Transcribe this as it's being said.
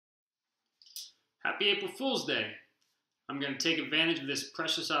Happy April Fool's Day. I'm going to take advantage of this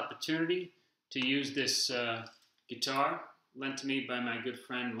precious opportunity to use this guitar lent to me by my good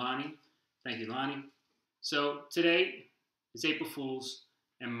friend Lonnie. Thank you, Lonnie. So today is April Fool's,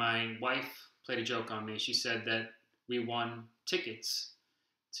 and my wife played a joke on me. She said that we won tickets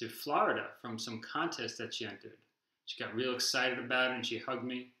to Florida from some contest that she entered. She got real excited about it and she hugged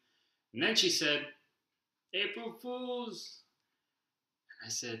me. And then she said, "April Fool's." And I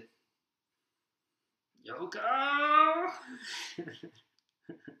said, "Yoko!"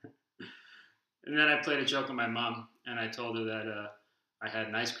 And then I played a joke on my mom, and I told her that I had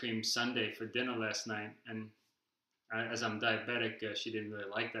an ice cream sundae for dinner last night, and as I'm diabetic, she didn't really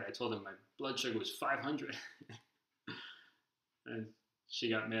like that. I told her my blood sugar was 500. And she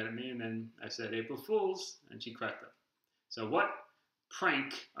got mad at me, and then I said, "April Fool's," and she cracked up. So what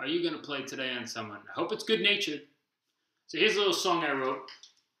prank are you going to play today on someone? I hope it's good-natured. So here's a little song I wrote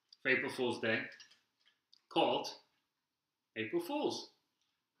for April Fool's Day called April Fool's.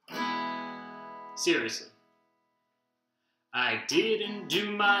 Seriously. I didn't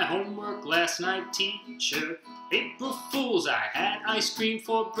do my homework last night, teacher. April Fool's, I had ice cream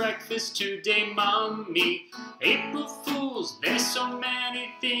for breakfast today, mommy. April Fool's, there's so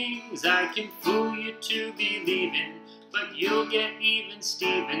many things I can fool you to believing, but you'll get even,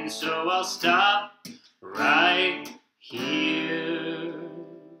 Steven, so I'll stop right here.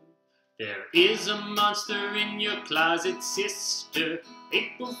 There is a monster in your closet, sister.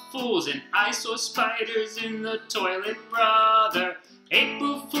 April Fool's, and I saw spiders in the toilet, brother.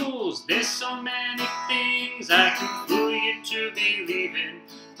 April Fool's, there's so many things I can fool you to believe in,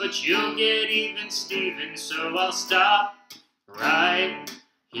 but you'll get even, Steven, so I'll stop right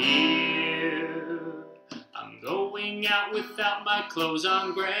here. I'm going out without my clothes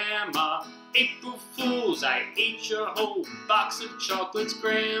on, Grandma. April Fool's, I ate your whole box of chocolates,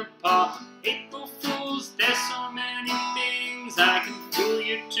 Grandpa. April Fool's, there's so many things I can fool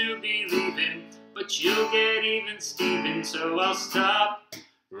you to believe in, but you'll get even, Steven, so I'll stop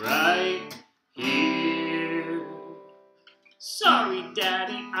right here. Sorry,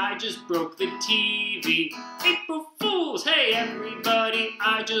 Daddy, I just broke the TV. April Fool's, hey everybody,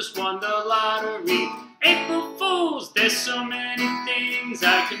 I just won the lottery. April Fool's, there's so many things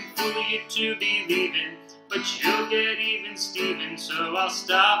I can fool you to believe in, but you'll get even, Steven, so I'll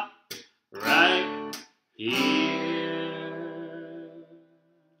stop right here.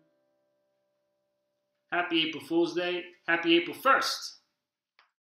 Happy April Fool's Day. Happy April 1st.